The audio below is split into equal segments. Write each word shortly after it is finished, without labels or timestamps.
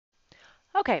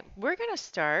Okay, we're going to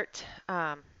start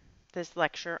this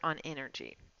lecture on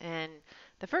energy. And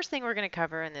the first thing we're going to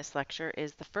cover in this lecture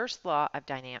is the first law of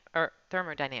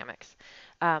thermodynamics,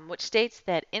 which states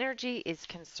that energy is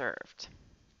conserved.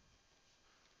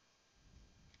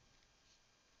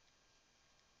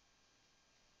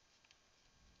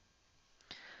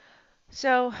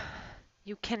 So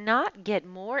you cannot get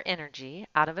more energy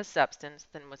out of a substance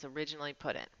than was originally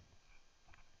put in.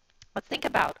 Let's think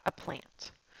about a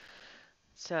plant.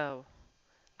 So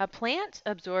a plant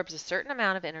absorbs a certain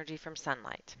amount of energy from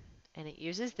sunlight, and it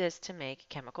uses this to make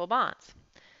chemical bonds.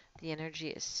 The energy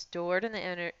is stored in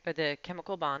the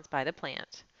chemical bonds by the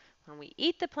plant. When we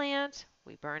eat the plant,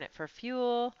 we burn it for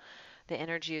fuel. The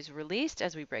energy is released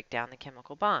as we break down the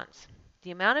chemical bonds.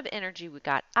 The amount of energy we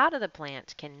got out of the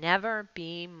plant can never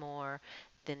be more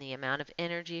than the amount of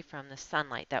energy from the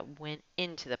sunlight that went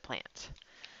into the plant.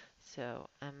 So,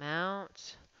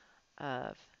 amount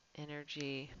of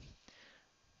energy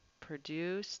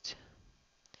produced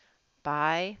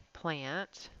by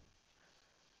plant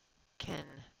can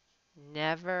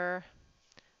never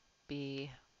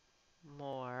be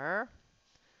more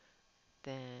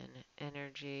than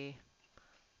energy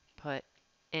put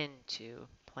into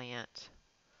plant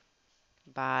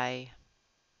by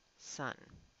sun.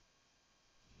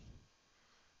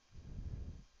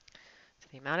 So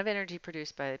the amount of energy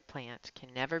produced by the plant can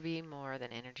never be more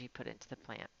than energy put into the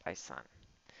plant by sun.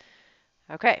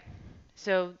 Okay,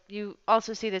 so you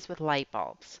also see this with light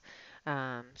bulbs.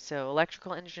 So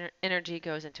electrical energy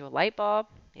goes into a light bulb,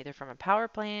 either from a power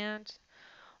plant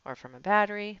or from a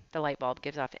battery. The light bulb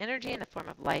gives off energy in the form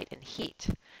of light and heat.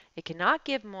 It cannot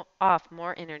give off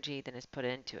more energy than is put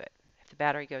into it. If the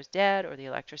battery goes dead or the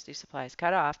electricity supply is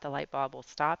cut off, the light bulb will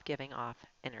stop giving off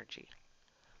energy.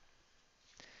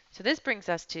 So this brings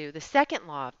us to the second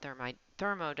law of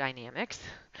thermodynamics,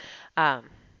 um,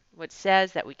 which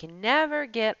says that we can never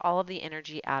get all of the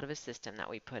energy out of a system that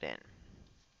we put in.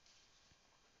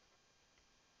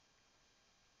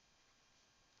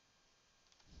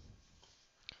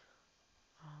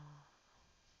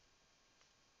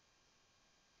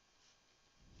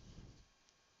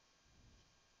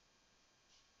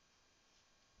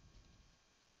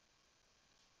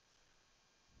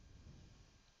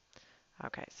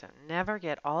 Okay, so never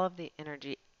get all of the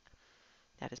energy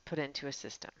that is put into a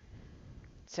system.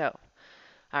 So,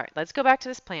 all right, let's go back to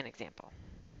this plant example.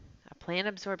 A plant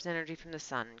absorbs energy from the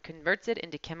sun and converts it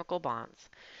into chemical bonds.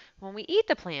 When we eat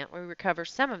the plant, we recover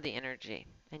some of the energy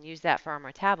and use that for our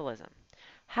metabolism.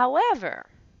 However,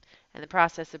 in the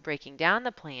process of breaking down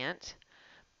the plant,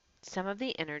 some of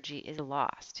the energy is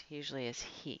lost, usually as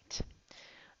heat.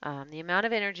 The amount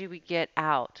of energy we get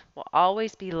out will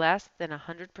always be less than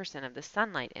 100% of the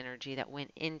sunlight energy that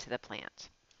went into the plant.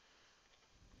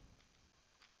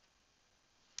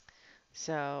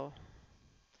 So,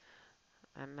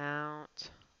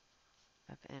 amount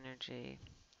of energy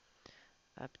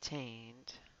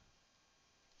obtained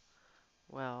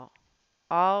will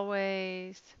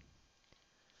always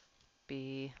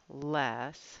be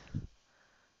less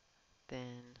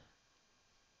than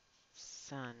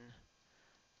sun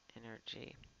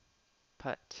energy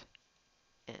put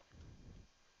in.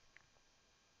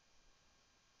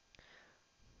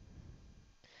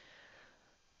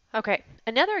 Okay,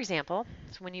 another example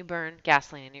is when you burn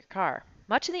gasoline in your car.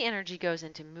 Much of the energy goes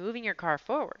into moving your car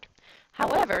forward.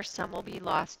 However, some will be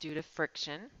lost due to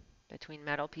friction between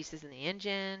metal pieces in the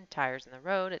engine, tires in the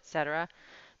road, etc.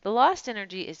 The lost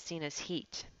energy is seen as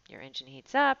heat. Your engine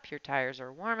heats up, your tires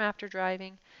are warm after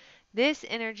driving. This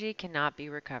energy cannot be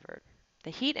recovered. The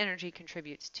heat energy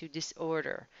contributes to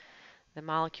disorder. The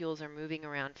molecules are moving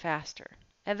around faster.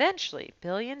 Eventually,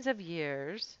 billions of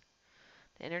years,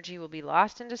 the energy will be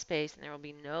lost into space and there will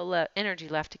be no energy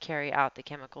left to carry out the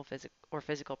chemical or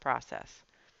physical process.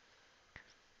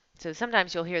 So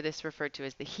sometimes you'll hear this referred to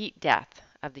as the heat death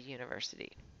of the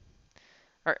university.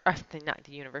 Or not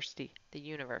the university, the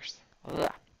universe.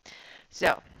 Ugh.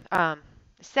 So,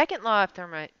 second law of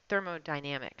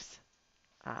thermodynamics,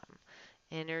 um,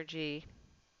 energy,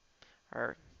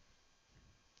 or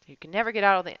you can never get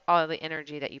out all the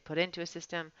energy that you put into a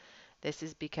system. This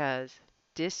is because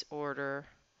disorder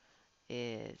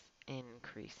is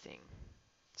increasing.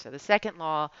 So the second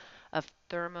law of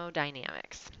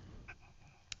thermodynamics.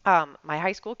 My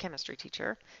high school chemistry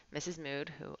teacher, Mrs. Mood,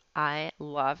 who I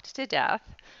loved to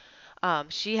death,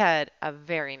 she had a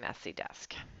very messy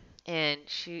desk. And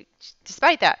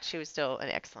despite that, she was still an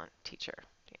excellent teacher.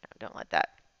 Don't let that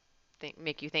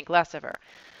make you think less of her.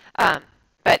 Um,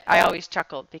 but I always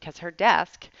chuckled because her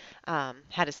desk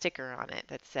had a sticker on it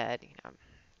that said,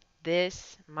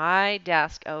 my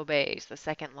desk obeys the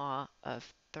second law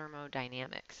of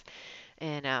thermodynamics.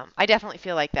 And I definitely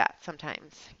feel like that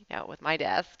sometimes, with my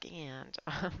desk and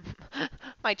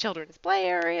my children's play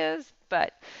areas.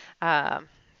 But um,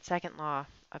 second law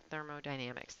of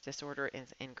thermodynamics, disorder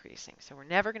is increasing. So we're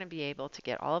never going to be able to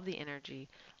get all of the energy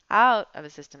out of a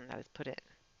system that is put in.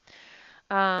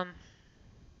 Um,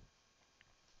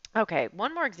 okay,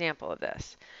 one more example of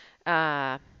this.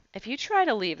 Uh, if you try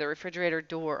to leave the refrigerator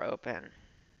door open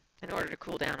in order to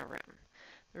cool down a room,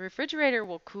 the refrigerator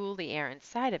will cool the air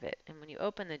inside of it, and when you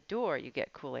open the door, you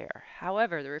get cool air.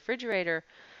 However, the refrigerator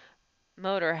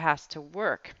motor has to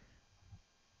work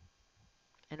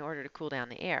in order to cool down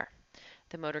the air.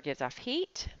 The motor gives off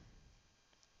heat.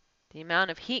 The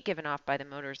amount of heat given off by the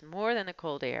motor is more than the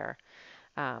cold air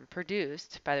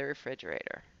produced by the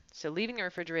refrigerator. So leaving the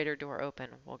refrigerator door open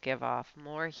will give off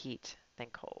more heat than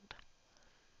cold.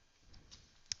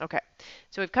 Okay,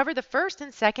 so we've covered the first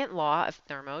and second law of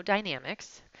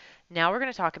thermodynamics. Now we're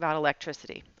going to talk about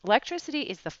electricity. Electricity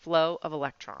is the flow of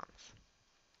electrons.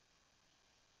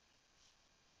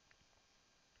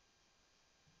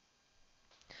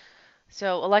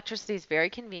 So electricity is very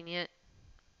convenient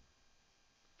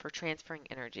for transferring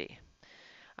energy.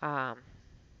 Um,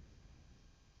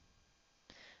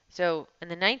 so in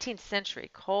the 19th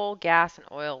century, coal, gas, and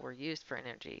oil were used for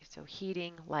energy, so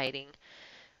heating, lighting.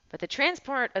 But the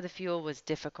transport of the fuel was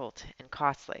difficult and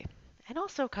costly, and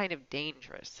also kind of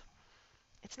dangerous.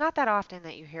 It's not that often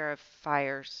that you hear of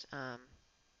fires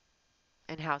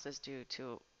in houses due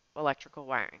to electrical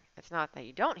wiring. It's not that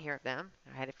you don't hear of them.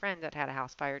 I had a friend that had a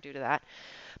house fire due to that.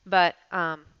 But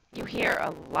you hear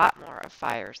a lot more of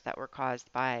fires that were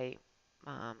caused by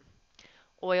um,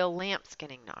 oil lamps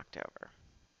getting knocked over,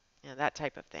 that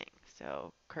type of thing.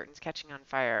 So curtains catching on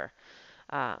fire.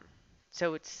 Um,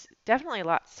 so it's definitely a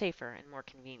lot safer and more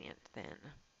convenient than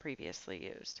previously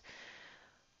used.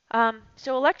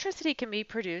 So electricity can be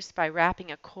produced by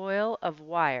wrapping a coil of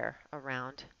wire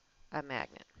around a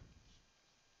magnet.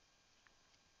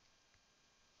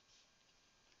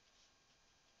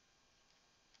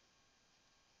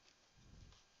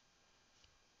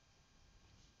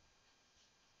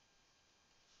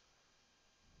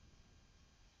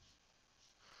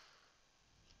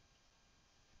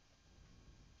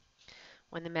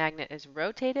 When the magnet is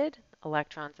rotated,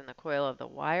 electrons in the coil of the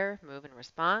wire move in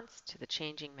response to the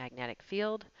changing magnetic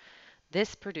field.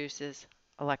 This produces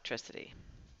electricity.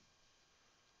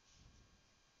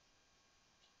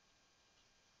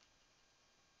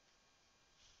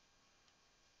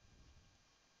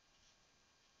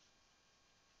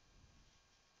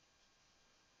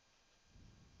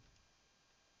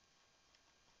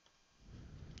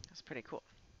 That's pretty cool.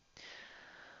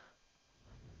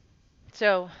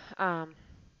 So um,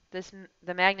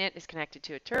 the magnet is connected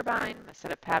to a turbine, a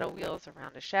set of paddle wheels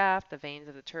around a shaft. The vanes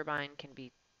of the turbine can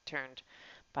be turned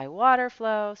by water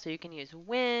flow. So you can use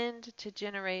wind to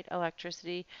generate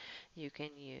electricity. You can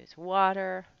use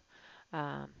water.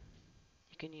 Um,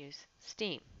 you can use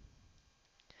steam.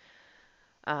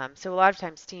 So a lot of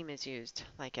times steam is used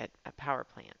like at power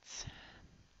plants.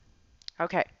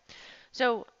 Okay,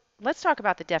 so let's talk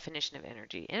about the definition of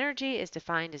energy. Energy is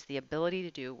defined as the ability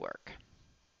to do work.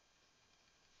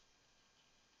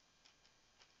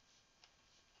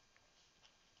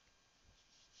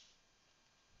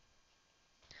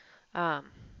 Um,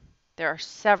 there are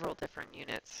several different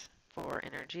units for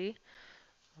energy.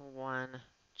 1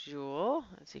 joule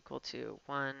is equal to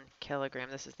 1 kilogram.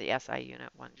 This is the SI unit,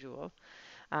 1 joule.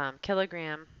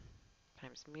 Kilogram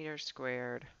times meter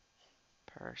squared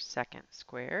per second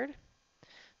squared.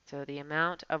 So the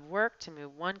amount of work to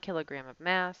move 1 kilogram of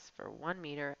mass for 1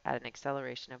 meter at an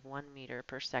acceleration of 1 meter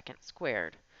per second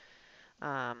squared.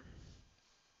 1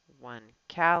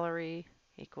 calorie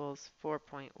equals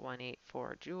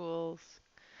 4.184 joules.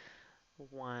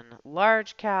 1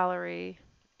 large calorie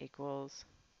equals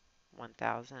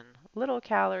 1,000 little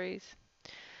calories.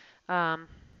 Um,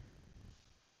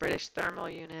 British thermal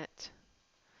unit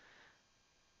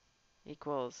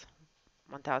equals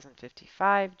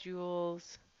 1,055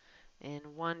 joules.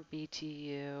 And 1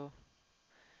 BTU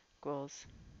equals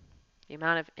the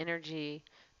amount of energy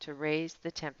to raise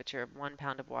the temperature of 1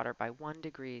 pound of water by 1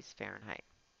 degrees Fahrenheit.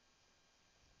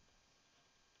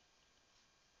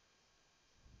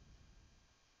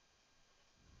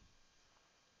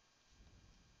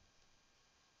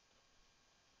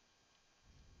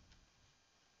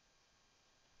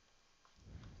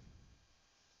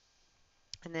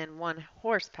 And then 1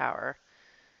 horsepower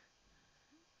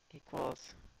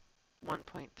equals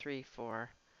 1.34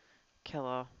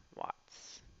 kilowatts.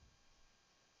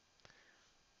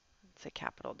 It's a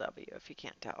capital W if you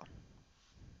can't tell.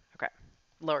 Okay,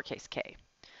 lowercase k.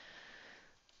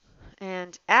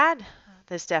 and add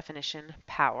this definition,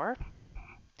 power.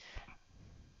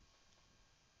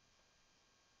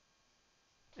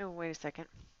 Oh, wait a second.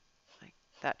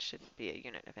 That shouldn't be a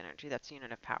unit of energy. That's a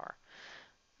unit of power.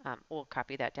 We'll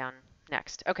copy that down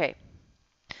next. Okay.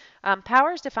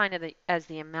 Power is defined as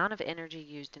the amount of energy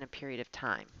used in a period of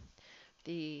time.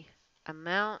 The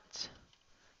amount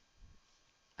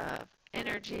of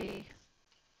energy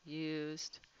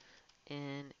used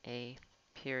in a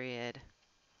period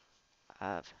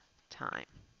of time.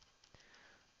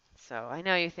 So I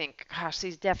know you think, gosh,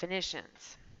 these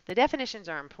definitions. The definitions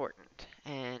are important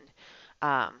and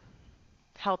um,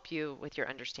 help you with your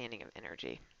understanding of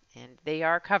energy. And they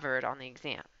are covered on the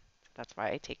exam. That's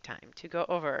why I take time to go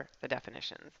over the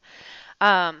definitions.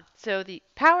 So the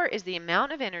power is the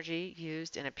amount of energy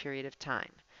used in a period of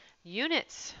time.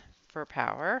 Units for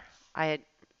power, I had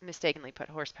mistakenly put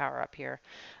horsepower up here.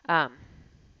 Um,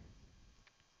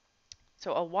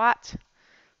 so a watt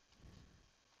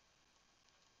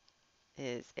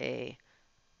is a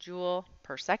joule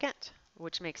per second,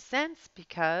 which makes sense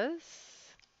because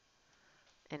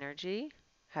energy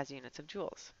has units of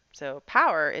joules. So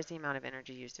power is the amount of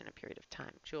energy used in a period of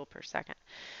time, joule per second.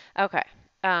 Okay.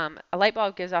 A light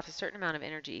bulb gives off a certain amount of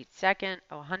energy each second.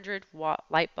 A 100-watt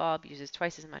light bulb uses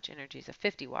twice as much energy as a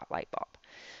 50-watt light bulb.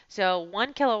 So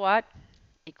 1 kilowatt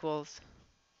equals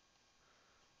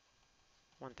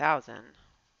 1,000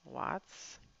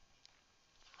 watts.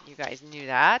 You guys knew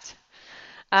that.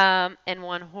 And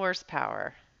 1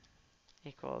 horsepower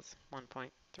equals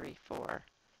 1.34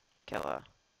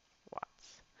 kilowatts.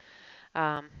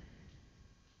 Um,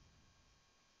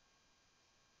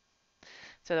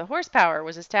 so the horsepower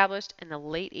was established in the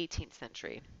late 18th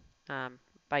century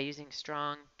by using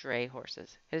strong dray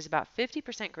horses. It is about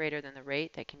 50% greater than the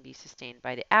rate that can be sustained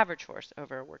by the average horse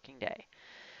over a working day.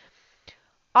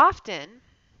 Often,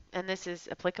 and this is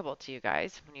applicable to you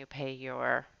guys when you pay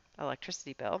your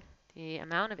electricity bill, the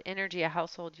amount of energy a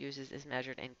household uses is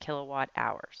measured in kilowatt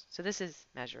hours. So this is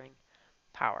measuring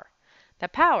power. The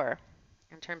power,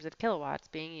 in terms of kilowatts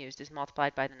being used, is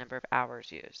multiplied by the number of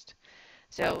hours used.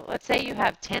 So let's say you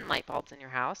have 10 light bulbs in your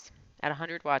house at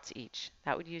 100 watts each.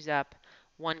 That would use up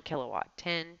 1 kilowatt.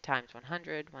 10 times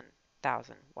 100,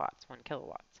 1,000 watts, 1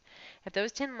 kilowatts. If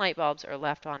those 10 light bulbs are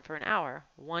left on for an hour,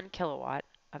 1 kilowatt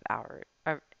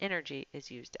of energy is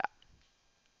used up.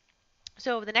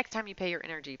 So the next time you pay your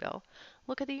energy bill,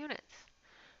 look at the units.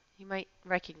 You might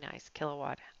recognize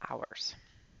kilowatt hours.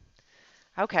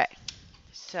 Okay,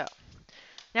 so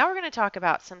now we're going to talk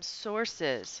about some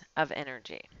sources of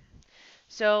energy.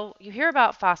 So you hear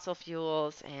about fossil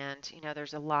fuels, and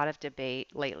there's a lot of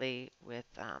debate lately with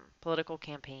political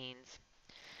campaigns,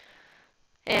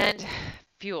 and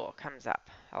fuel comes up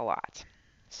a lot.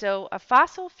 So a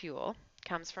fossil fuel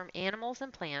comes from animals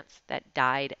and plants that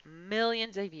died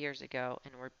millions of years ago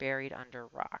and were buried under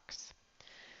rocks.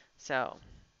 So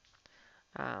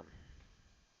um,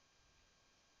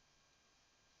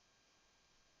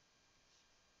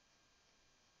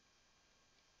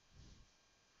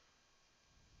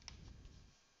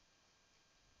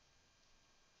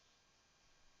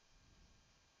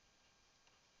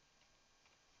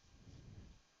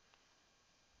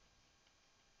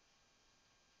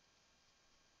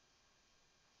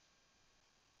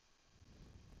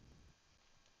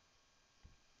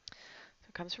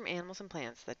 it comes from animals and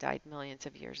plants that died millions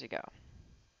of years ago.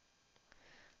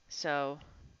 So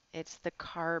it's the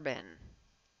carbon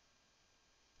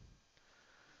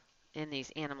in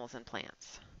these animals and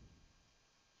plants.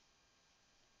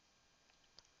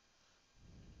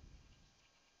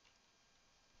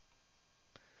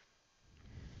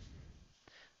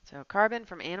 So carbon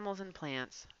from animals and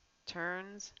plants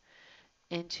turns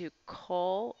into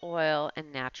coal, oil,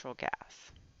 and natural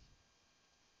gas.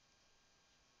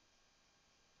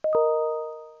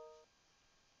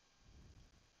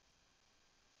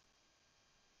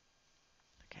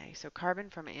 Okay, so carbon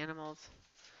from animals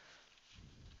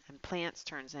and plants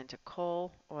turns into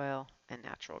coal, oil, and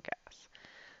natural gas.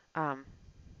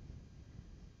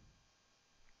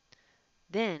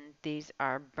 Then these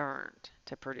are burned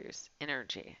to produce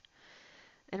energy.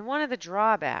 And one of the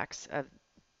drawbacks of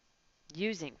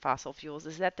using fossil fuels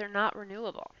is that they're not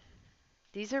renewable.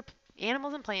 These are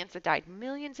animals and plants that died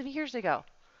millions of years ago.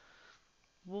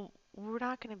 Well, we're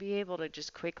not going to be able to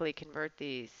just quickly convert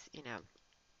these,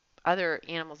 other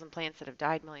animals and plants that have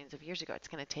died millions of years ago. It's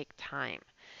going to take time.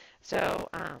 So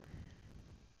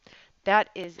that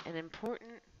is an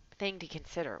important thing to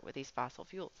consider with these fossil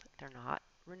fuels. They're not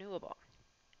renewable.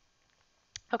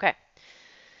 Okay,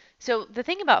 so the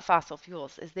thing about fossil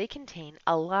fuels is they contain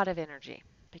a lot of energy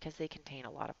because they contain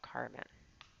a lot of carbon.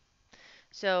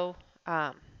 So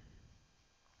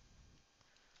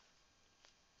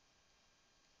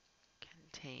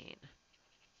contain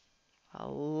a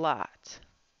lot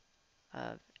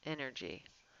of energy.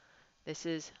 This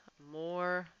is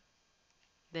more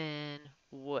than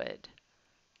wood.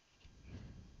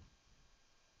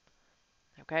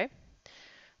 Okay?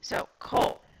 So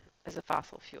coal is a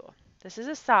fossil fuel. This is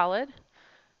a solid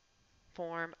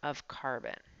form of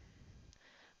carbon.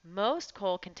 Most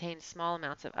coal contains small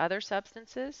amounts of other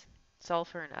substances,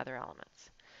 sulfur and other elements.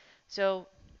 So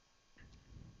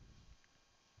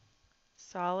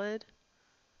solid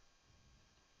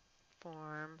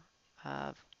form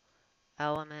of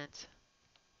element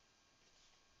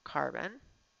carbon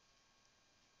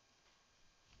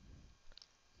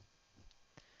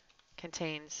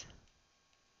contains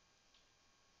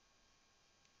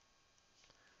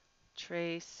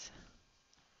trace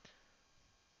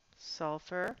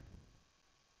sulfur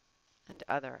and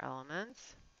other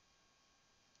elements.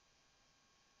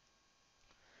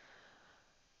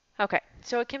 Okay,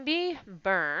 so it can be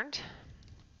burned.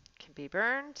 Can be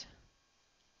burned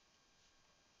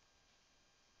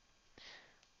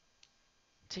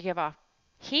to give off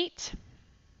heat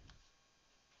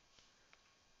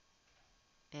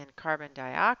and carbon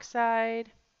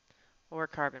dioxide or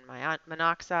carbon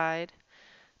monoxide.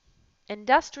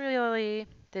 Industrially,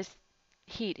 this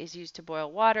heat is used to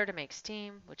boil water to make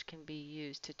steam, which can be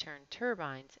used to turn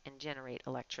turbines and generate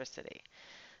electricity.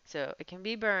 So it can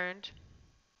be burned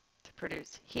to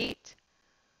produce heat,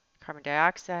 carbon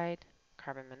dioxide,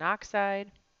 carbon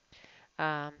monoxide.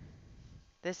 Um,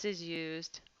 this is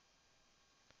used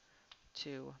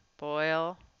to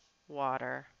boil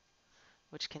water,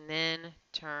 which can then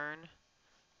turn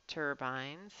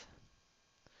turbines,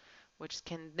 which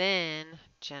can then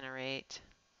generate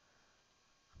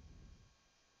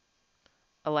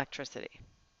electricity.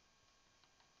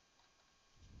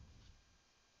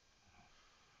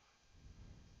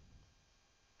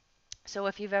 So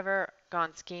if you've ever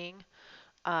gone skiing,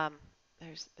 um,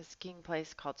 there's a skiing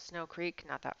place called Snow Creek,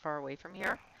 not that far away from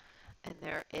here, and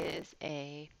there is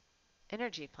a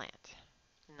energy plant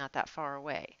not that far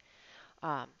away.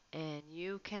 And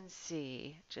you can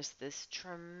see just this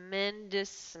tremendous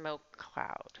smoke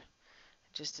cloud,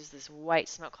 just as this white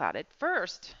smoke cloud. At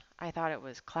first, I thought it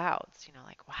was clouds,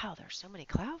 like, wow, there's so many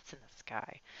clouds in the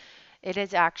sky. It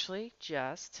is actually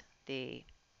just the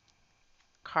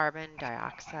carbon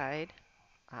dioxide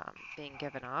being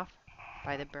given off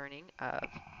by the burning of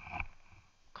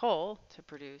coal to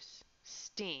produce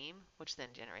steam, which then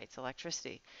generates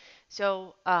electricity.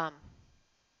 So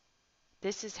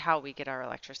this is how we get our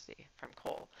electricity from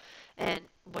coal. And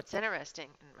what's interesting,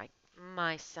 and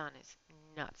my son is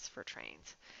nuts for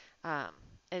trains, um,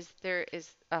 is there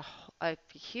is a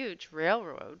huge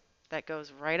railroad that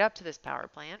goes right up to this power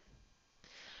plant,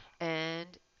 and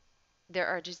there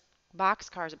are just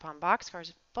boxcars upon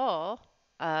boxcars full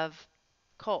of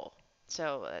coal.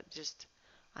 So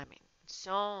I mean,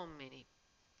 so many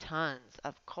tons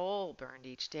of coal burned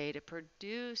each day to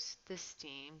produce the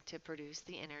steam, to produce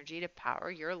the energy to power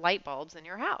your light bulbs in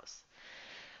your house.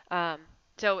 Um,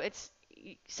 so it's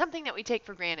something that we take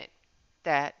for granted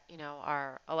that,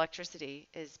 our electricity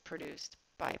is produced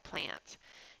by plants.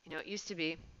 It used to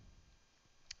be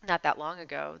not that long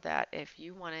ago that if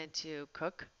you wanted to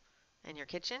cook in your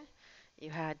kitchen,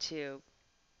 you had to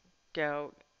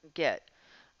go get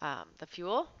the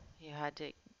fuel, you had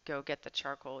to go get the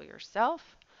charcoal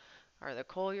yourself or the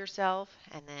coal yourself,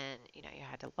 and then you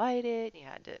had to light it, you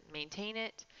had to maintain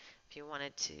it. If you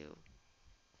wanted to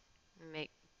make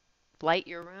light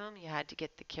your room, you had to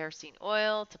get the kerosene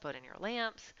oil to put in your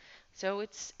lamps. So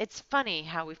it's funny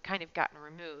how we've kind of gotten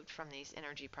removed from these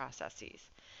energy processes,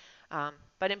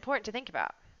 but important to think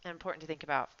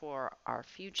about for our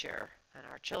future and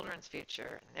our children's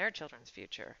future and their children's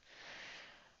future.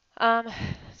 Um,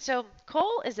 so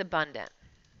coal is abundant.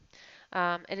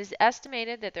 It is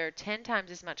estimated that there are 10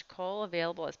 times as much coal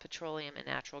available as petroleum and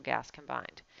natural gas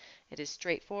combined. It is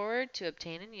straightforward to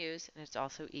obtain and use, and it's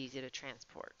also easy to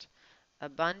transport.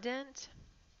 Abundant,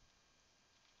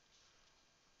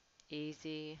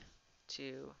 easy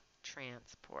to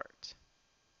transport.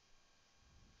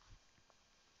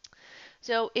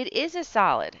 So it is a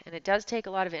solid, and it does take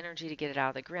a lot of energy to get it out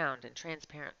of the ground and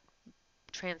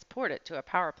transport it to a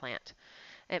power plant.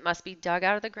 It must be dug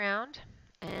out of the ground,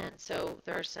 and so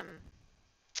there are some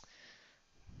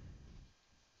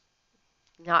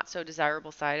not so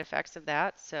desirable side effects of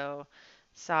that. So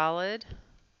solid,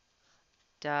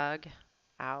 dug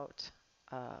out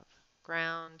of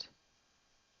ground,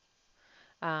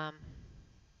 um,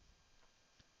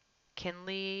 can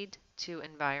lead to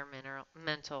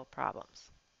environmental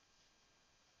problems.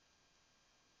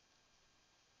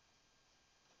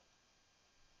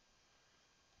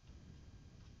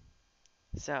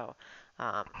 So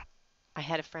um, I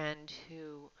had a friend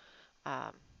who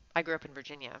um, I grew up in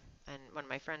Virginia, and one of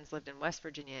my friends lived in West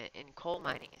Virginia, and coal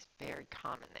mining is very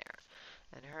common there.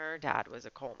 And her dad was a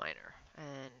coal miner,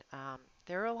 and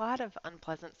there are a lot of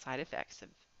unpleasant side effects of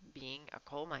being a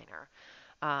coal miner.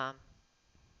 Um,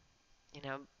 you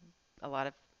know, a lot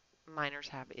of miners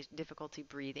have difficulty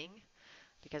breathing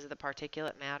because of the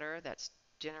particulate matter that's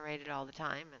generated all the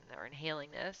time, and they're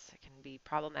inhaling this. It can be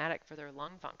problematic for their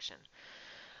lung function.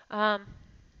 Um,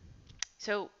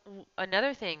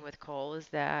 Another thing with coal is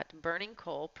that burning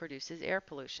coal produces air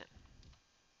pollution.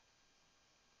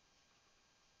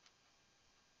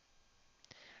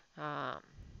 Um,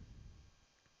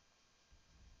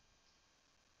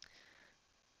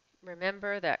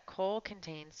 Remember that coal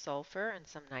contains sulfur and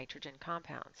some nitrogen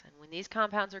compounds, and when these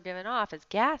compounds are given off as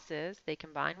gases, they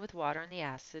combine with water and the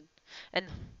acid and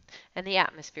and the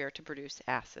atmosphere to produce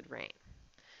acid rain.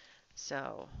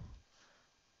 So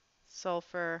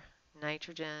sulfur,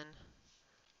 nitrogen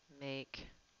make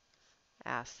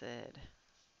acid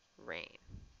rain.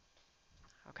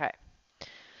 Okay.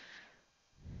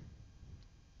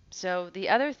 So the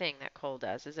other thing that coal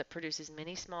does is it produces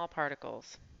many small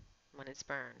particles when it's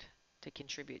burned to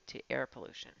contribute to air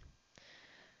pollution.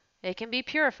 It can be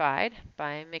purified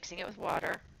by mixing it with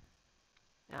water.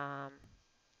 Um,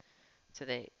 so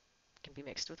they can be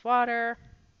mixed with water,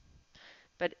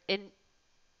 but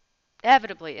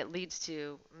inevitably it leads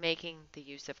to making the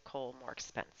use of coal more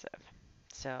expensive.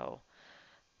 So,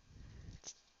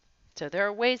 so there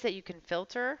are ways that you can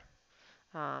filter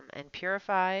and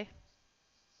purify,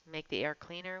 make the air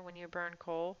cleaner when you burn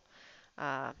coal.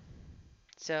 Uh,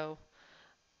 so,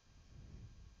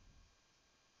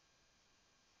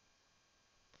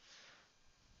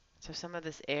 so some of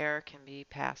this air can be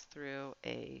passed through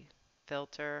a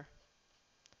filter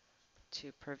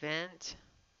to prevent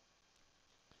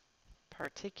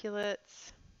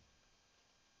particulates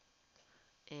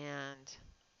and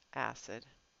acid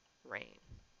rain.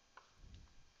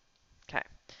 Okay.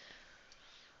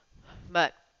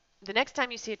 But the next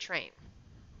time you see a train,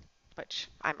 which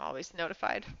I'm always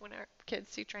notified when our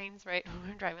kids see trains, right?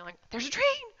 When I'm driving, like, there's a train.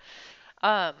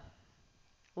 Um,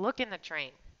 Look in the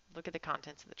train. Look at the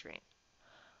contents of the train.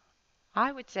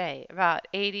 I would say about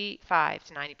 85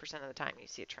 to 90% of the time you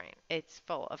see a train, it's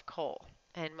full of coal.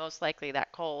 And most likely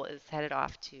that coal is headed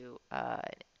off to a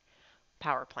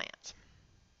power plant.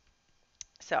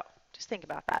 So just think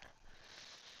about that.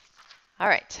 All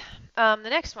right. The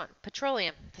next one,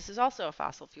 petroleum. This is also a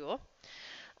fossil fuel.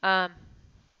 Um,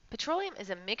 Petroleum is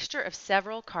a mixture of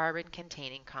several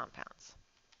carbon-containing compounds.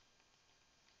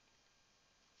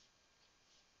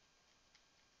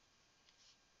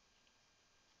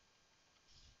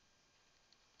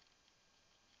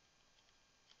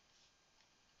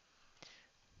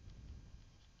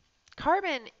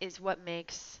 Carbon is what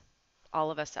makes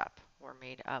all of us up. We're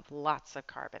made of lots of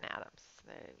carbon atoms.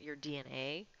 Your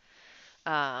DNA,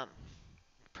 um,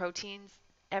 proteins,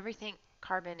 everything.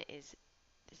 Carbon is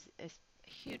a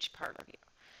huge part of you.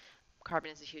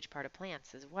 Carbon is a huge part of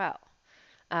plants as well.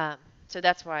 Um, so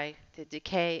that's why the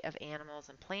decay of animals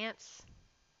and plants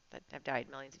that have died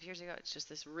millions of years ago, it's just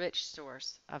this rich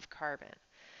source of carbon.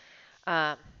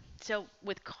 Um, so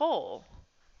with coal,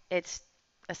 it's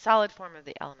a solid form of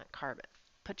the element carbon.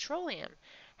 Petroleum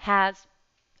has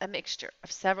a mixture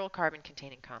of several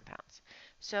carbon-containing compounds.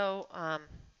 So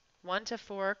 1 to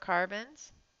 4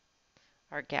 carbons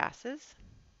are gases,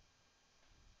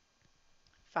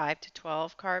 5 to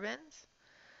 12 carbons.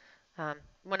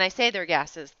 When I say they're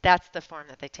gases, that's the form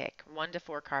that they take, 1 to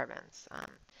 4 carbons.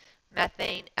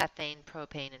 Methane, ethane,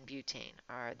 propane, and butane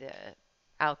are the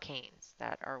alkanes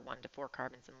that are 1 to 4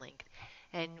 carbons in length.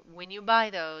 And when you buy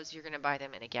those, you're going to buy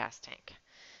them in a gas tank.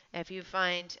 If you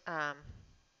find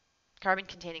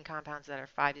carbon-containing compounds that are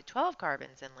 5 to 12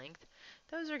 carbons in length,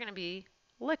 those are going to be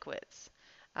liquids.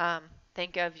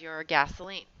 Think of your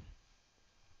gasoline.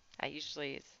 That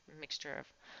usually is a mixture of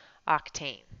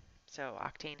octane. So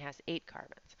octane has 8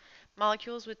 carbons.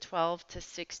 Molecules with 12 to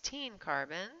 16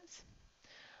 carbons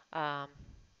um,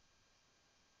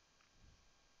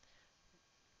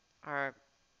 are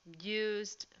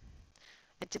used.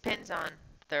 It depends on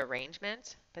the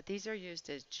arrangement, but these are used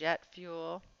as jet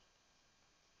fuel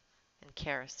and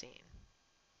kerosene.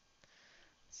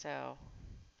 So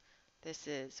this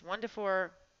is 1 to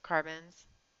 4 carbons,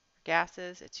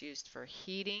 gases. It's used for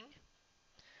heating.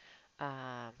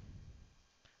 Um,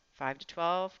 5 to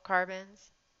 12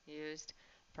 carbons used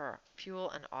for fuel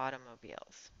and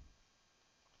automobiles.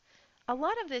 A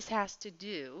lot of this has to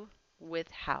do with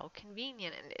how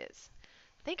convenient it is.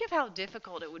 Think of how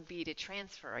difficult it would be to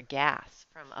transfer a gas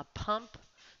from a pump,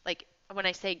 like When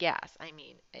I say gas, I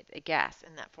mean a gas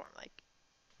in that form, like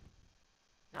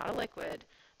not a liquid,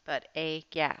 but a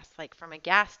gas, like from a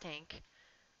gas tank,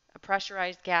 a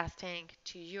pressurized gas tank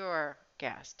to your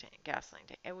gas tank, gasoline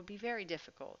tank. It would be very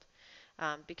difficult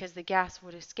because the gas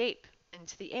would escape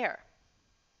into the air.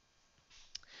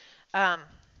 Um,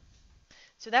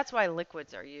 so that's why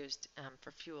liquids are used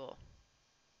for fuel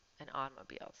in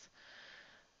automobiles.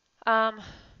 Um,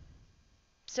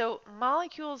 so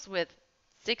molecules with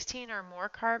 16 or more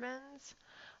carbons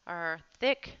are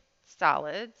thick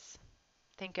solids.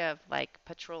 Think of like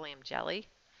petroleum jelly.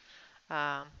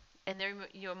 Um, and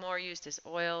they're more used as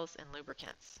oils and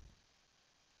lubricants.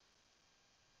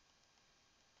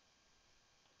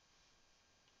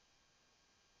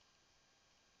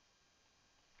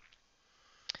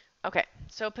 Okay,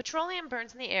 so petroleum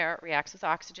burns in the air, reacts with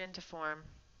oxygen to form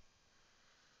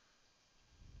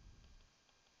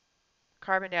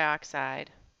carbon dioxide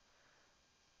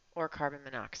or carbon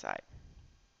monoxide.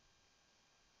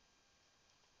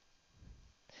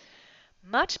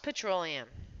 Much petroleum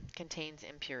contains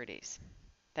impurities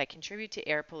that contribute to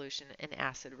air pollution and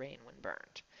acid rain when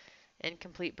burned.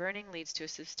 Incomplete burning leads to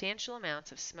substantial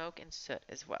amounts of smoke and soot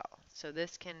as well. So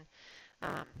this can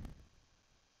um,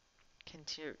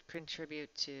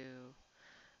 contribute to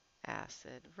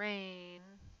acid rain.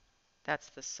 That's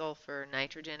the sulfur,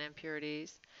 nitrogen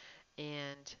impurities,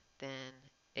 and then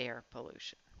air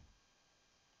pollution.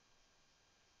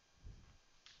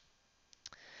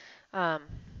 Um,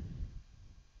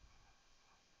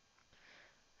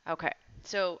 okay,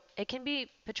 so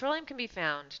petroleum can be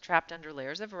found trapped under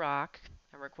layers of rock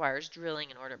and requires drilling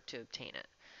in order to obtain it.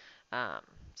 Um,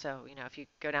 so, if you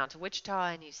go down to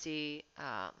Wichita and you see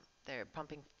they're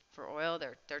pumping for oil,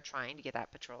 they're trying to get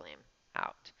that petroleum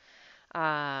out.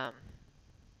 Um,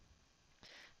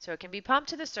 so it can be pumped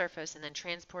to the surface and then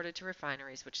transported to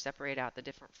refineries, which separate out the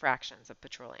different fractions of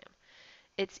petroleum.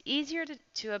 It's easier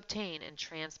to obtain and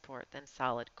transport than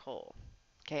solid coal.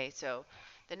 Okay, so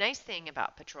the nice thing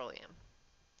about petroleum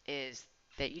is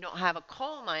that you don't have a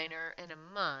coal miner in a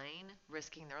mine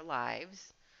risking their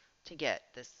lives to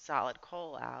get this solid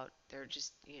coal out.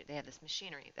 They have this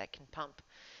machinery that can pump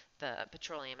the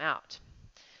petroleum out.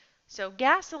 So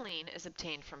gasoline is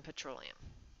obtained from petroleum.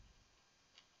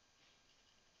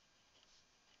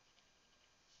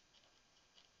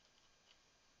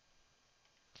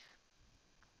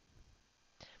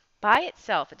 By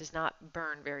itself, it does not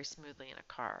burn very smoothly in a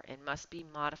car and must be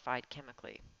modified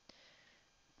chemically.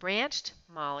 Branched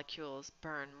molecules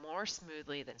burn more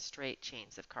smoothly than straight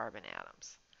chains of carbon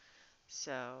atoms.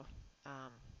 So,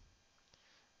 um,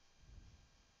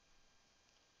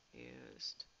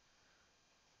 used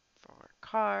for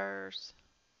cars,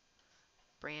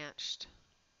 branched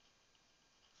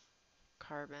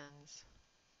carbons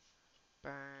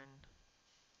burn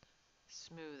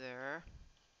smoother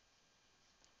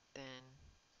than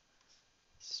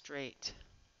straight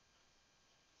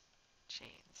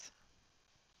chains.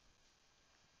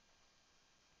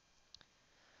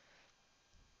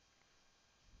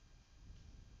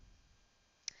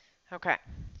 Okay,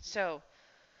 so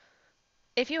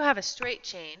if you have a straight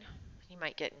chain, you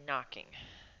might get knocking.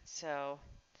 So,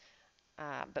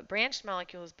 but branched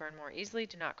molecules burn more easily,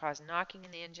 do not cause knocking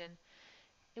in the engine.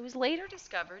 It was later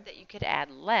discovered that you could add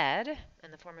lead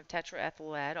in the form of tetraethyl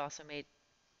lead, also made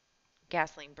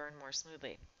gasoline burn more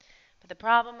smoothly. But the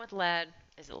problem with lead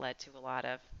is it led to a lot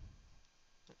of,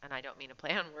 and I don't mean to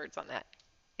play on words on that,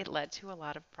 it led to a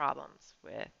lot of problems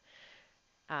with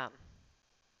um,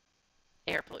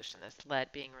 air pollution, this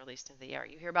lead being released into the air.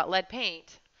 You hear about lead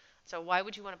paint, so why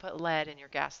would you want to put lead in your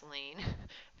gasoline?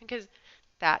 Because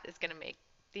that is going to make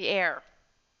the air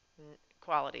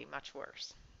quality much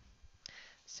worse.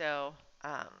 So,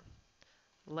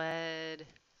 lead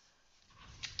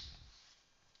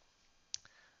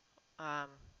um,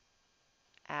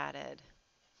 added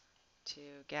to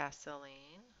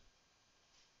gasoline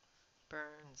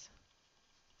burns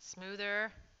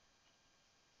smoother,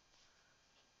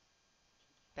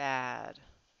 bad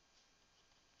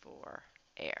for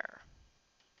air,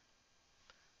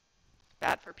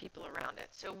 bad for people around it.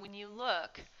 So when you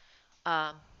look,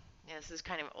 um, this is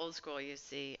kind of old school, you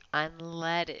see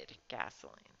unleaded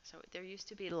gasoline. So there used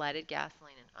to be leaded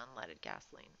gasoline and unleaded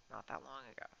gasoline not that long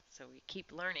ago. So we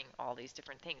keep learning all these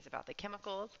different things about the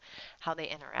chemicals, how they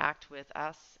interact with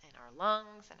us in our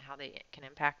lungs, and how they can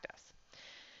impact us.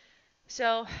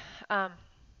 So um,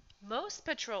 most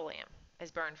petroleum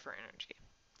is burned for energy.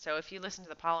 So if you listen to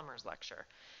the polymers lecture,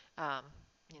 um,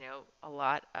 a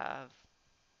lot of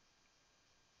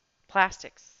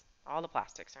plastics, all the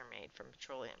plastics are made from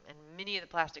petroleum, and many of the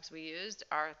plastics we used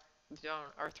are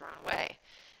thrown away.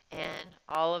 And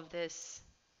all of this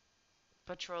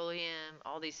petroleum,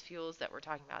 all these fuels that we're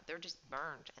talking about, they're just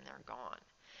burned and they're gone.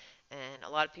 And a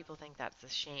lot of people think that's a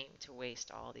shame to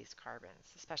waste all these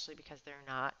carbons, especially because they're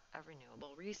not a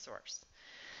renewable resource.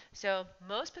 So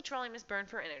most petroleum is burned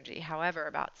for energy. However,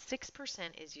 about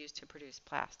 6% is used to produce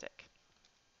plastic.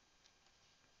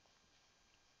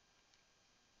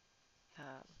 Um,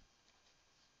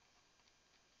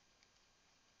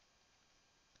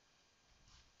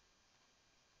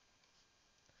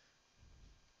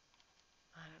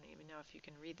 I don't even know if you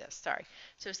can read this. Sorry.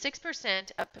 So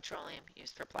 6% of petroleum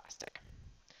used for plastic.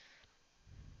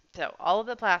 So all of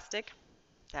the plastic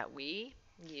that we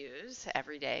use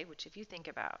every day, which if you think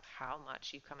about how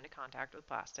much you come into contact with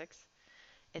plastics,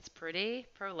 it's pretty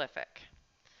prolific.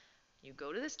 You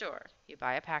go to the store, you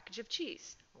buy a package of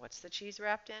cheese. What's the cheese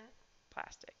wrapped in?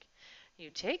 Plastic. You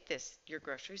take your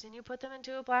groceries and you put them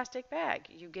into a plastic bag.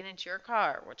 You get into your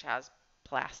car, which has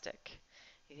plastic.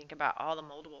 You think about all the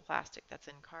moldable plastic that's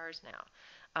in cars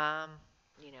now.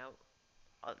 You know,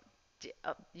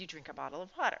 uh, you drink a bottle of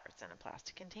water, it's in a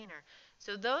plastic container.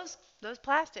 So those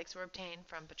plastics were obtained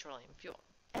from petroleum fuel.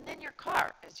 And then your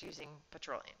car is using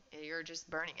petroleum. You're just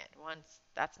burning it. Once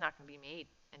that's not going to be made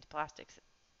into plastics,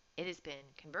 it has been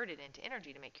converted into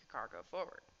energy to make your car go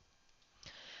forward.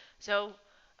 So,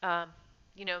 um,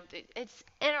 it's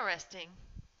interesting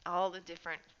all the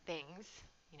different things,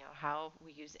 how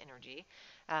we use energy.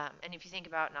 And if you think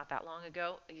about not that long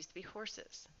ago, it used to be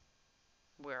horses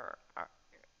were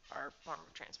our form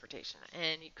of transportation.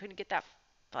 And you couldn't get that,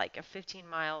 like a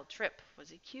 15-mile trip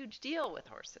was a huge deal with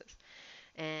horses.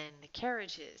 And the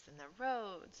carriages and the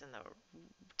roads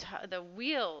and the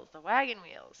wheels, the wagon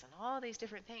wheels, and all these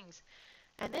different things.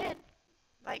 And then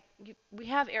we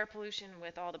have air pollution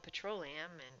with all the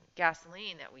petroleum and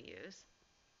gasoline that we use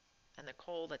and the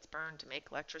coal that's burned to make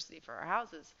electricity for our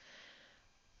houses.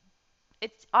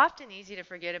 It's often easy to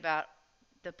forget about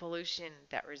the pollution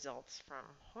that results from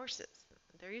horses.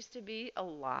 There used to be a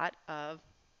lot of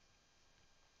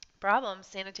problems,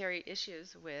 sanitary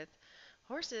issues with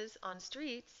horses on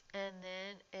streets, and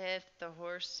then if the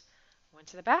horse went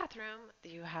to the bathroom,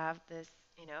 you have this,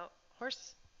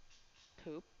 horse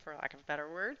poop, for lack of a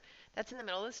better word, that's in the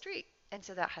middle of the street. And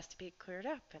so that has to be cleared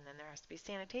up, and then there has to be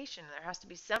sanitation, and there has to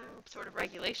be some sort of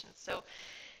regulation. So,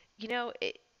 you know,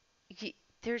 it,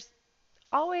 there's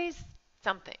always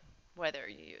something, whether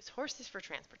you use horses for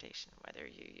transportation, whether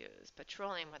you use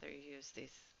petroleum, whether you use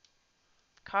these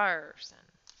cars. And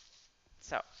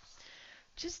so,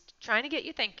 just trying to get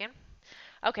you thinking.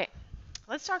 Okay,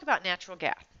 let's talk about natural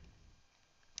gas.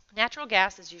 Natural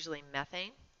gas is usually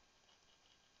methane,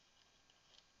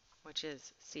 which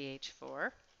is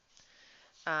CH4.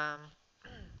 Um,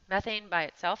 Methane by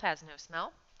itself has no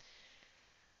smell.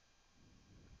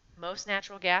 Most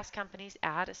natural gas companies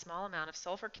add a small amount of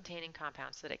sulfur-containing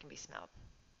compound so that it can be smelled,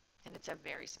 and it's a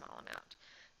very small amount.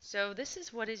 So this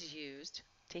is what is used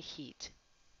to heat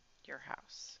your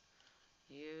house.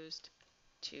 Used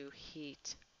to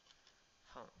heat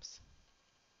homes.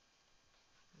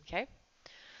 Okay?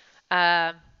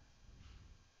 Um,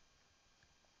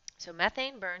 so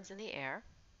methane burns in the air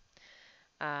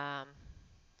um,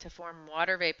 to form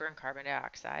water vapor and carbon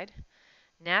dioxide.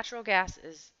 Natural gas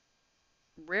is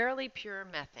rarely pure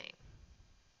methane.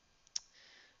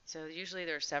 So usually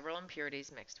there are several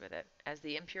impurities mixed with it. As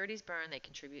the impurities burn, they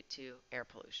contribute to air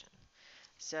pollution.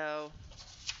 So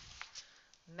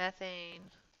methane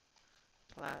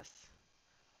plus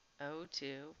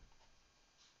O2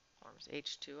 forms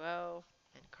H2O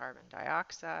and carbon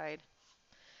dioxide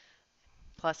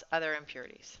plus other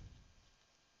impurities.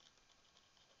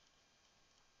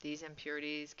 These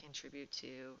impurities contribute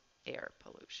to air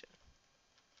pollution.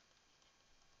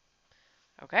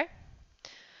 Okay?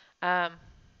 Um,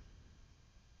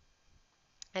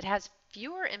 it has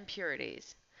fewer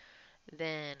impurities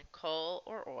than coal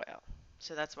or oil.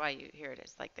 So that's why here it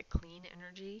is, like the clean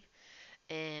energy.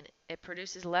 And it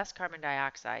produces less carbon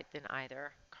dioxide than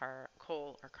either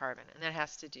coal or carbon. And that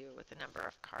has to do with the number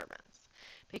of carbons.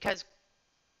 Because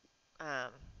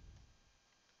um,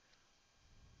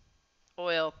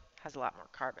 oil has a lot more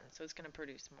carbon, so it's going to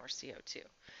produce more CO2.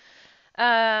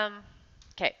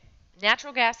 Okay,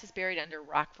 natural gas is buried under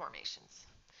rock formations.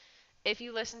 If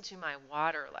you listen to my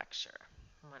water lecture,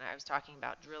 when I was talking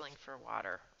about drilling for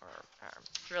water or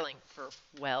drilling for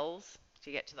wells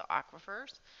to get to the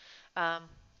aquifers, um,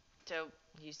 so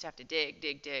you used to have to dig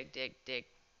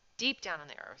deep down in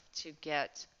the earth to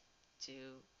get to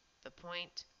the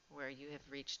point where you have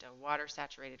reached a water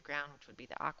saturated ground, which would be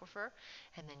the aquifer,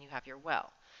 and then you have your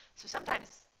well. So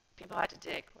sometimes people had to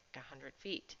dig like 100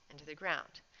 feet into the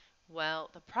ground. Well,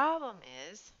 the problem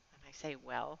is, and I say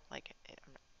well, like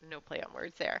no play on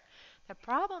words there. The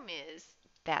problem is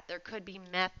that there could be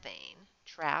methane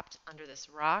trapped under this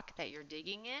rock that you're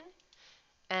digging in,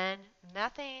 and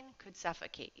methane could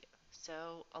suffocate you.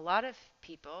 So a lot of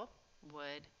people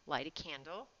would light a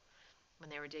candle when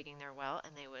they were digging their well,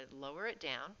 and they would lower it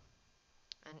down.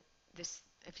 And this,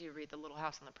 if you read the Little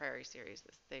House on the Prairie series,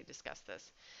 they discuss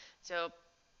this. So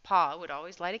Pa would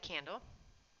always light a candle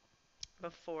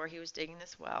before he was digging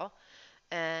this well,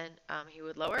 and he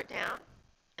would lower it down.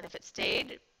 And if it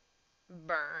stayed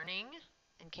burning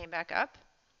and came back up,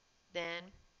 then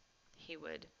he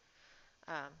would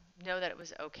um, know that it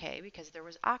was okay because there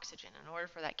was oxygen. In order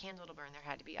for that candle to burn, there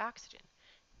had to be oxygen.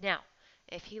 Now,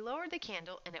 if he lowered the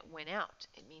candle and it went out,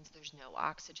 it means there's no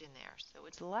oxygen there. So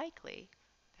it's likely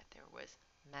that there was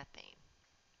methane.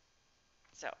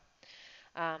 So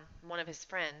one of his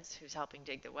friends who's helping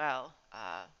dig the well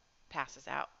passes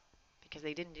out because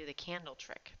they didn't do the candle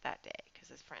trick that day because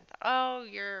his friend thought, oh,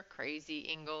 you're crazy,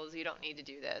 Ingalls. You don't need to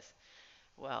do this.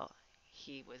 Well,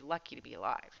 he was lucky to be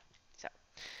alive. So,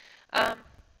 um,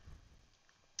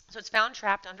 so it's found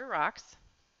trapped under rocks.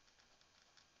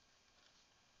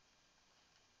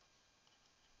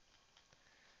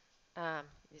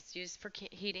 It's used for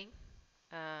heating,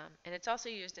 and it's also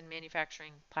used in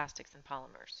manufacturing plastics and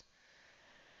polymers.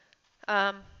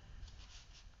 Um,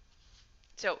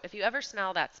 so if you ever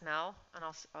smell that smell, and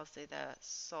I'll say the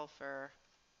sulfur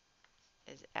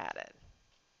is added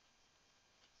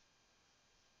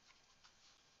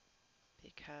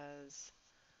because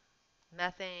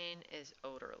methane is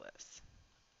odorless.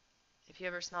 If you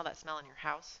ever smell that smell in your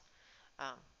house,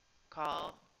 um,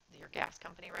 call your gas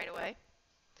company right away.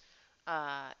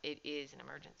 It is an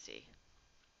emergency.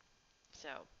 So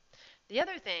the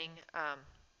other thing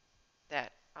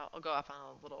that I'll go off on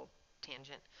a little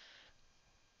tangent.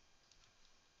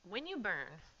 When you burn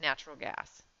natural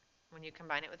gas, when you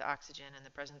combine it with oxygen in the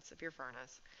presence of your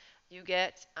furnace, you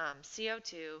get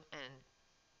CO2 and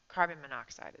carbon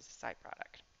monoxide as a side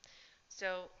product.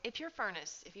 So if you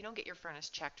don't get your furnace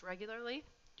checked regularly,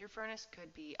 your furnace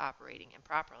could be operating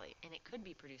improperly and it could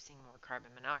be producing more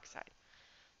carbon monoxide.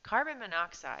 Carbon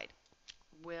monoxide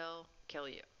will kill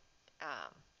you.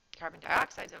 Um, Carbon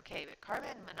dioxide is okay, but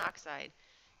carbon monoxide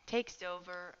takes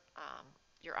over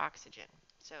your oxygen,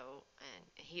 so and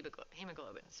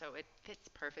hemoglobin, so it fits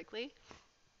perfectly.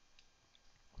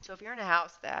 So if you're in a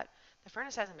house that the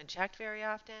furnace hasn't been checked very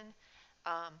often,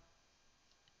 um,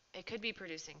 it could be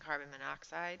producing carbon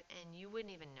monoxide, and you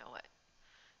wouldn't even know it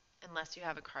unless you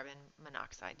have a carbon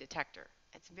monoxide detector.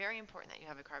 It's very important that you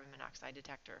have a carbon monoxide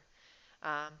detector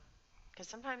because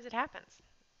sometimes it happens.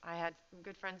 I had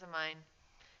good friends of mine.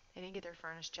 They didn't get their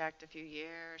furnace checked a few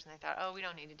years, and they thought, oh, we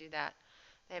don't need to do that.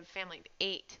 They have a family of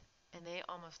 8, and they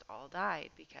almost all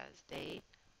died because they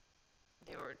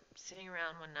were sitting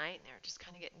around one night and they were just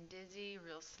kind of getting dizzy,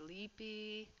 real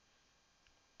sleepy.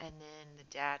 And then the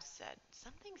dad said,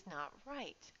 something's not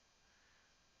right.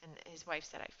 And his wife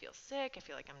said, I feel sick. I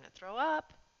feel like I'm going to throw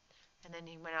up. And then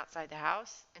he went outside the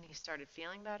house and he started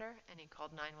feeling better and he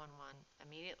called 911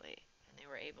 immediately. And they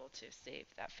were able to save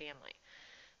that family.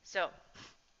 So,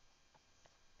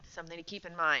 something to keep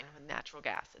in mind with natural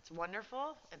gas. It's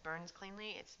wonderful. It burns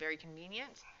cleanly. It's very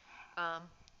convenient. Um,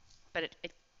 but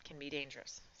it can be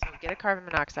dangerous. So get a carbon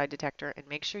monoxide detector and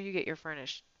make sure you get your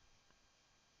furnace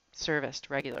serviced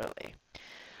regularly.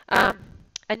 Um,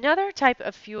 Another type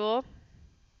of fuel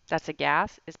that's a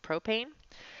gas is propane.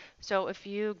 So if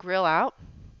you grill out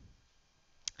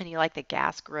and you like the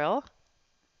gas grill,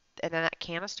 and then that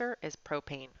canister is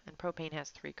propane, and propane has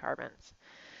 3 carbons.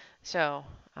 So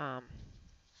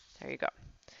there you go.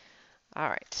 All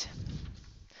right.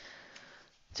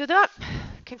 So that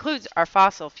concludes our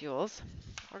fossil fuels.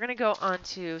 We're going to go on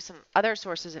to some other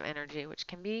sources of energy which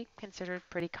can be considered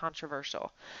pretty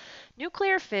controversial.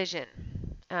 Nuclear fission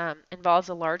involves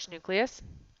a large nucleus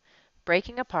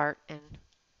breaking apart and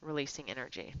releasing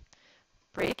energy.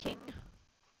 Breaking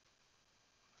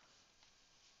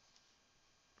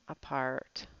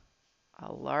apart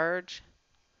a large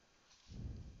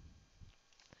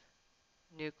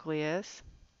nucleus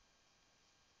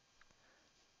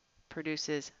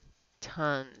produces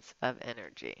tons of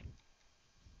energy.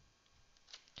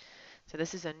 So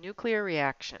this is a nuclear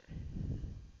reaction.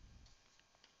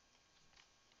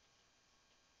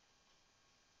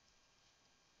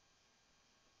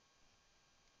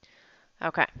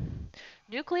 Okay.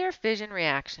 Nuclear fission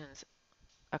reactions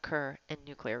occur in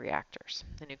nuclear reactors.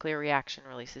 The nuclear reaction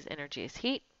releases energy as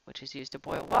heat, which is used to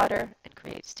boil water and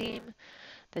create steam.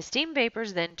 The steam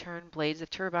vapors then turn blades of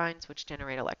turbines, which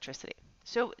generate electricity.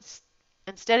 So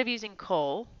instead of using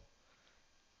coal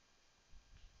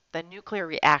the nuclear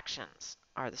reactions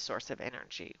are the source of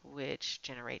energy, which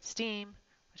generate steam,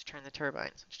 which turn the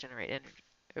turbines, which generate energy,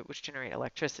 which generate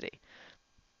electricity.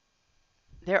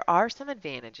 There are some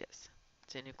advantages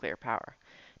to nuclear power.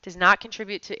 It does not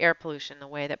contribute to air pollution the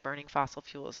way that burning fossil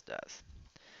fuels does.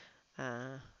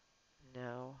 Uh,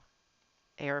 no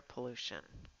air pollution.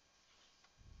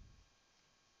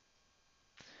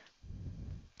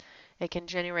 It can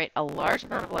generate a large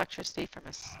amount of electricity from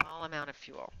a small amount of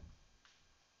fuel.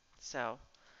 So,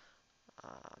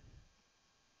 um,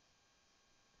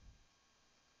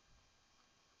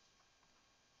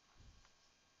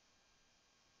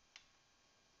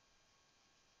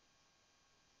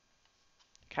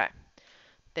 okay.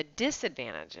 The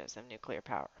disadvantages of nuclear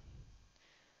power.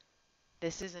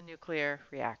 This is a nuclear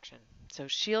reaction. So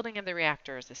shielding of the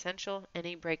reactor is essential.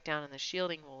 Any breakdown in the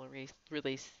shielding will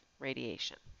release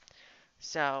radiation.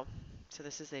 So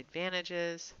this is the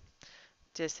advantages,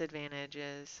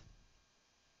 disadvantages,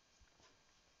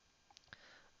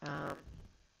 um,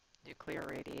 nuclear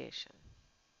radiation.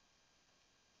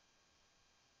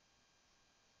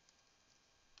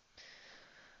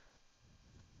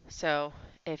 So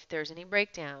if there's any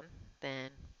breakdown, then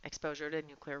exposure to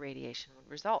nuclear radiation would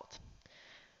result.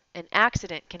 An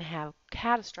accident can have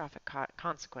catastrophic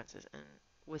consequences and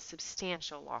with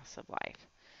substantial loss of life.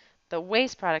 The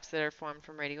waste products that are formed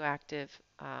from radioactive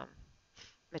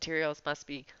materials must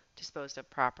be disposed of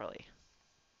properly.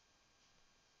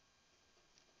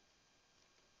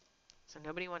 So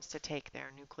nobody wants to take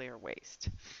their nuclear waste.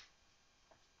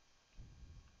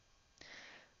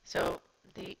 So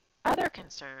the other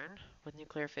concern with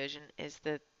nuclear fission is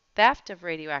that theft of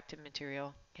radioactive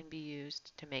material can be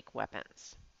used to make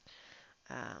weapons.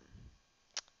 Um,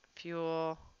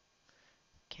 fuel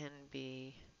can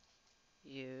be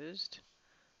used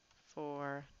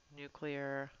for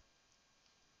nuclear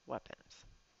weapons.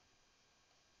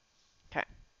 Okay,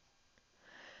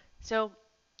 so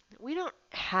we don't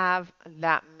have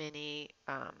that many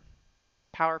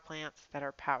power plants that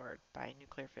are powered by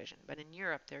nuclear fission, but in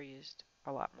Europe they're used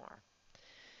a lot more.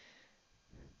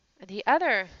 The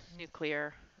other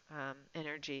nuclear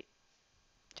energy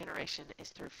generation is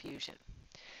through fusion.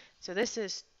 So this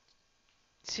is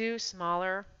two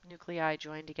smaller nuclei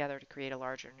joined together to create a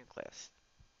larger nucleus.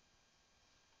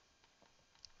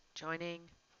 Joining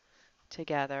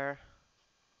together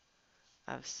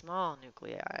of small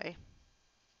nuclei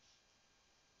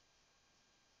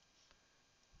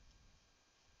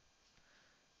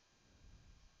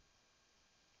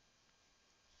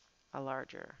a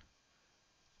larger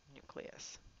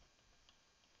nucleus.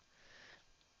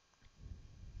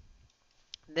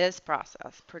 This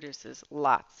process produces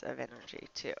lots of energy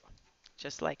too,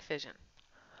 just like fission.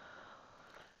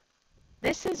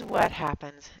 This is what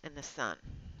happens in the sun.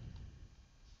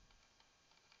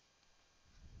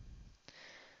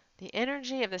 The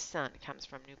energy of the sun comes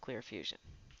from nuclear fusion.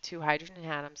 Two hydrogen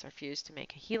atoms are fused to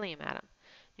make a helium atom.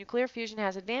 Nuclear fusion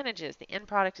has advantages. The end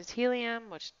product is helium,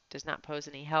 which does not pose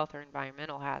any health or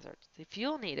environmental hazards. The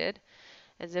fuel needed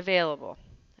is available.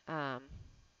 So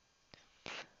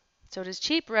it is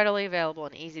cheap, readily available,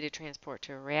 and easy to transport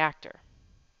to a reactor.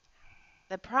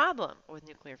 The problem with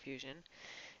nuclear fusion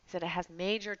is that it has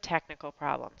major technical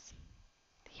problems.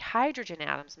 The hydrogen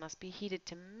atoms must be heated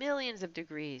to millions of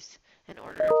degrees in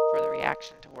order for the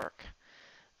reaction to work.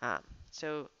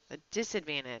 So the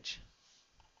disadvantage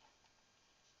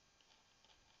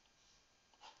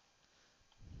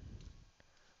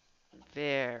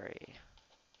very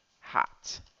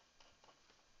hot.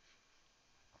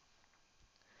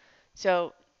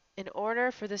 So in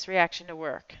order for this reaction to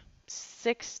work,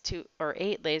 6 to or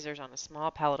 8 lasers on a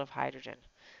small pellet of hydrogen.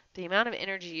 The amount of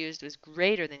energy used was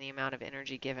greater than the amount of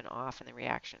energy given off in the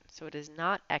reaction. So it is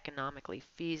not economically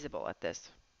feasible at this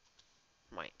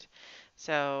point.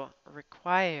 So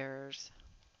requires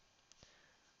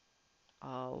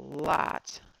a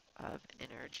lot of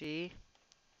energy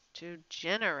to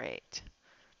generate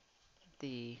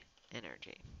the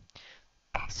energy.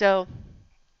 So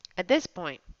at this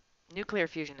point, nuclear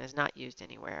fusion is not used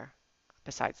anywhere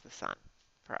besides the sun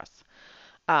for us.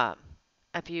 Um,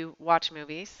 if you watch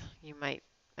movies, you might,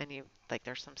 like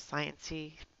there's some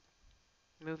sciencey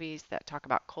movies that talk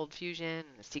about cold fusion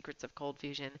and the secrets of cold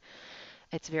fusion.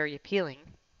 It's very appealing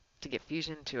to get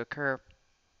fusion to occur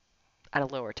at a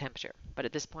lower temperature. But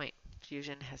at this point,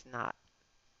 fusion has not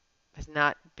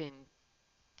been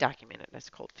documented as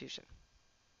cold fusion.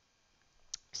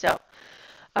 So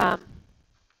um,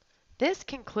 this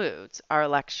concludes our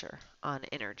lecture on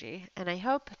energy, and I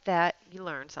hope that you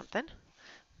learned something,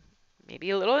 maybe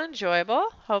a little enjoyable,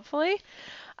 hopefully.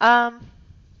 A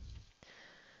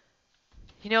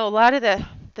lot of the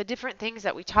the different things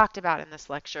that we talked about in this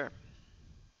lecture.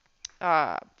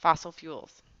 Fossil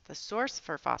fuels. The source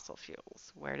for fossil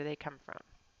fuels. Where do they come from?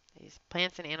 These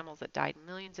plants and animals that died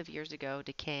millions of years ago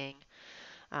decaying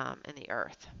in the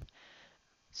earth.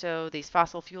 So these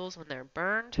fossil fuels, when they're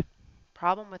burned,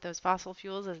 problem with those fossil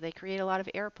fuels is they create a lot of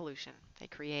air pollution. They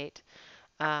create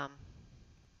um,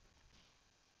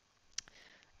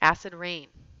 acid rain.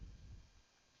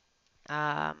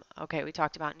 Okay, we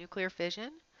talked about nuclear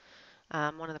fission.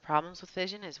 One of the problems with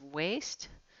fission is waste.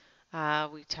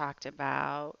 We talked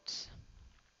about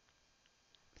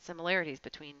similarities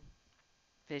between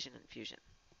fission and fusion.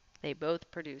 They both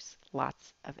produce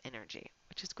lots of energy,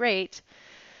 which is great,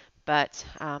 but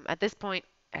at this point,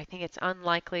 I think it's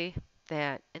unlikely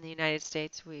that in the United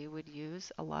States we would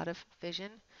use a lot of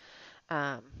fission,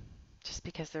 um, just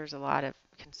because there's a lot of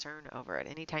concern over it.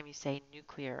 Anytime you say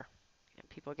nuclear,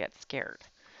 people get scared,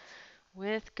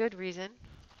 with good reason.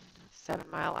 7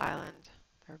 Mile Island,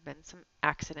 there have been some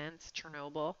accidents,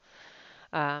 Chernobyl,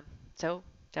 um, so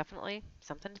definitely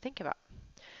something to think about.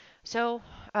 So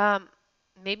um,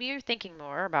 maybe you're thinking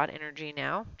more about energy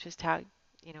now, just how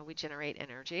we generate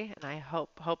energy, and I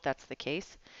hope that's the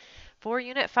case. For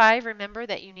Unit 5, remember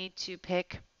that you need to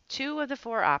pick two of the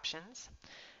four options.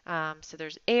 So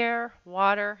there's air,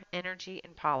 water, energy,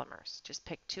 and polymers. Just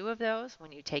pick two of those.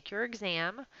 When you take your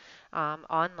exam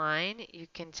online, you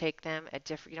can take them at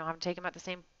different. You don't have to take them at the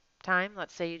same time.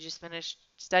 Let's say you just finished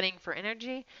studying for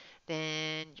energy,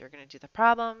 then you're going to do the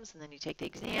problems, and then you take the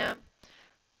exam.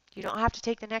 You don't have to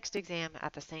take the next exam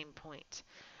at the same point.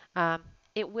 Um,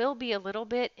 it will be a little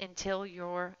bit until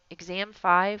your exam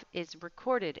 5 is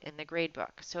recorded in the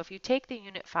gradebook. So if you take the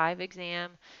Unit 5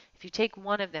 exam, if you take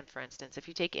one of them, for instance, if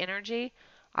you take energy,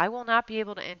 I will not be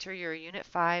able to enter your Unit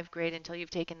 5 grade until you've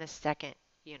taken the second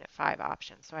Unit 5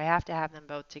 option. So I have to have them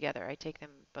both together. I take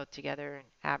them both together and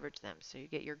average them so you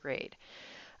get your grade.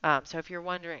 So if you're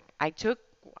wondering, I took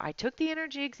the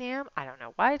energy exam. I don't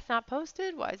know why it's not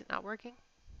posted. Why is it not working?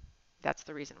 That's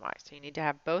the reason why. So you need to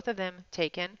have both of them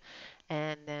taken,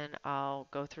 and then I'll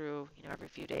go through, every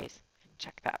few days and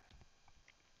check that.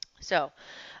 So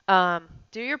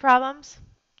do your problems,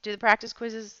 do the practice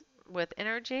quizzes with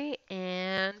energy,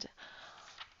 and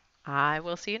I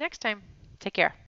will see you next time. Take care.